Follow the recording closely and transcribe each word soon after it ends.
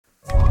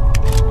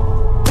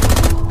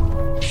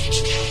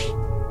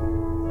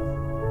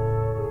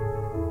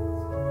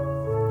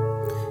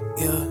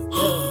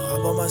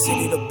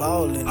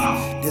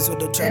ballin'. This what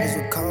the trappers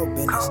would call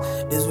business.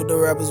 This what the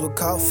rappers would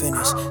call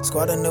finish.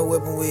 Squad in the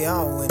whip and we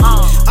all win.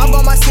 I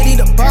bought my city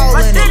to ball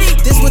in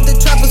it. This what the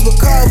trappers would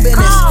call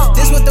business.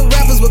 This what the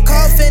rappers would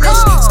call finish.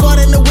 Squad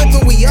in the whip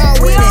and we all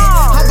win it.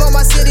 I bought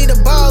my city to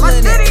ball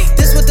in it.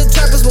 This what the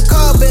trappers would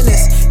call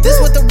business. This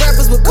what the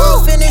rappers would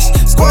call finish.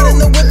 Squad in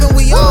the whip and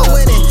we all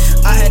win it.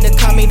 I had to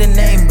call me the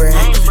name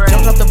brand.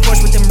 Jumped off the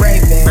porch with them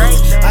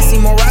Ray-Bans. I see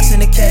more rocks in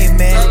the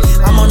caveman.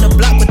 I'm on the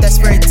block with that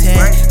spray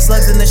tan.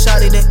 Slugs in the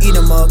shawty to eat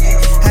 'em up.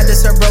 Had to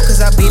serve broke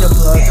cause I beat a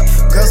plug.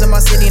 Girls in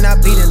my city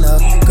not beating up.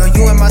 Girl,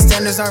 you and my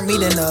standards aren't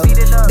meeting up.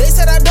 They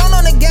said I don't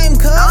own the game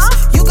cuz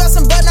you got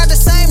some but not the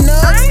same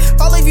nuts.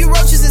 All of you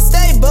roaches and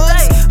stay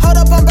bugs. Hold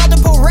up, I'm about to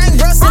pull rain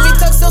brush. Let me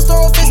tuck still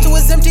store a fist to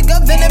his empty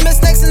gut.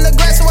 Venomous snakes in the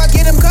grass so I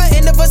get him cut.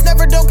 End of us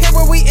never don't care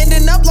where we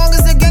ending up. Long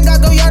as the gang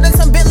got go yard and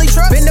some Bentley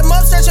truck. Bend him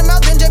up, stretch him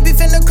out, then JB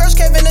finna crush.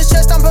 Cave in his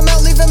chest, stomp him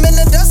out, leave him in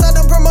the dust. I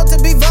don't promote to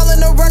be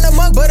violent or run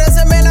amok. But as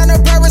a man on a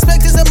pride,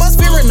 respect is a must.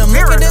 Fearing him.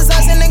 Look at his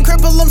eyes and then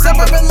cripple him.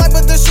 Suburban life,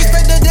 but the streets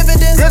pay the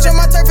dividends. Touch on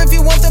my turf if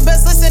you want the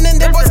best. Listen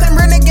and then boys come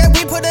renegade.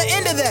 We put an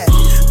end to that.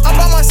 I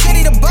bought my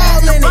city to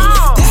ball in it.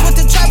 This what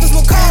the trappers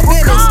will call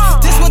business.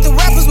 This what the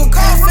rappers will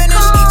call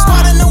finish.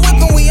 Squad in the whip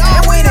and we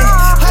all win it.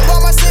 I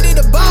bought my city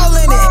to ball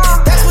in it.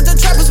 That's what the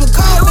trappers will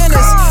call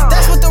business.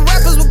 That's what the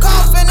rappers will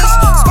call finish.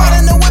 Squad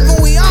in the whip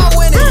and we all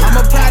win it. I'm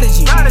a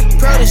prodigy,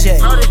 protege,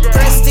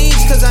 prestige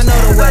cause I know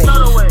the way.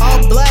 All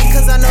black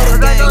cause I know the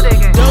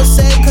game. Don't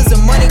say cause the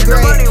money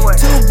great.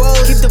 Two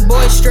bowls, keep the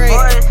boys straight.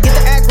 Get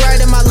the act right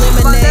in my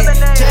lemonade.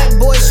 Jack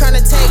boys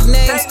tryna take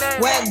names.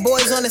 Whack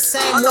boys on the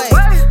same way.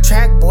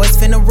 Track boys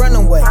finna run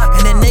away.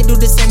 And then they do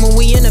the same when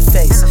we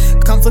interface.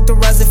 Conflict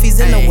arise if he's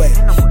in the way.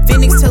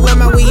 Phoenix tell him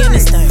how we in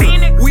this thing.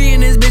 We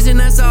in this bitch and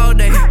that's all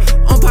day.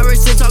 On pirate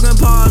shit talking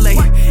parlay.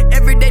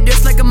 Every day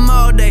just like a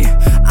all day.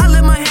 I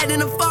left my head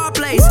in a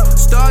fireplace.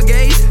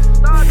 Stargaze.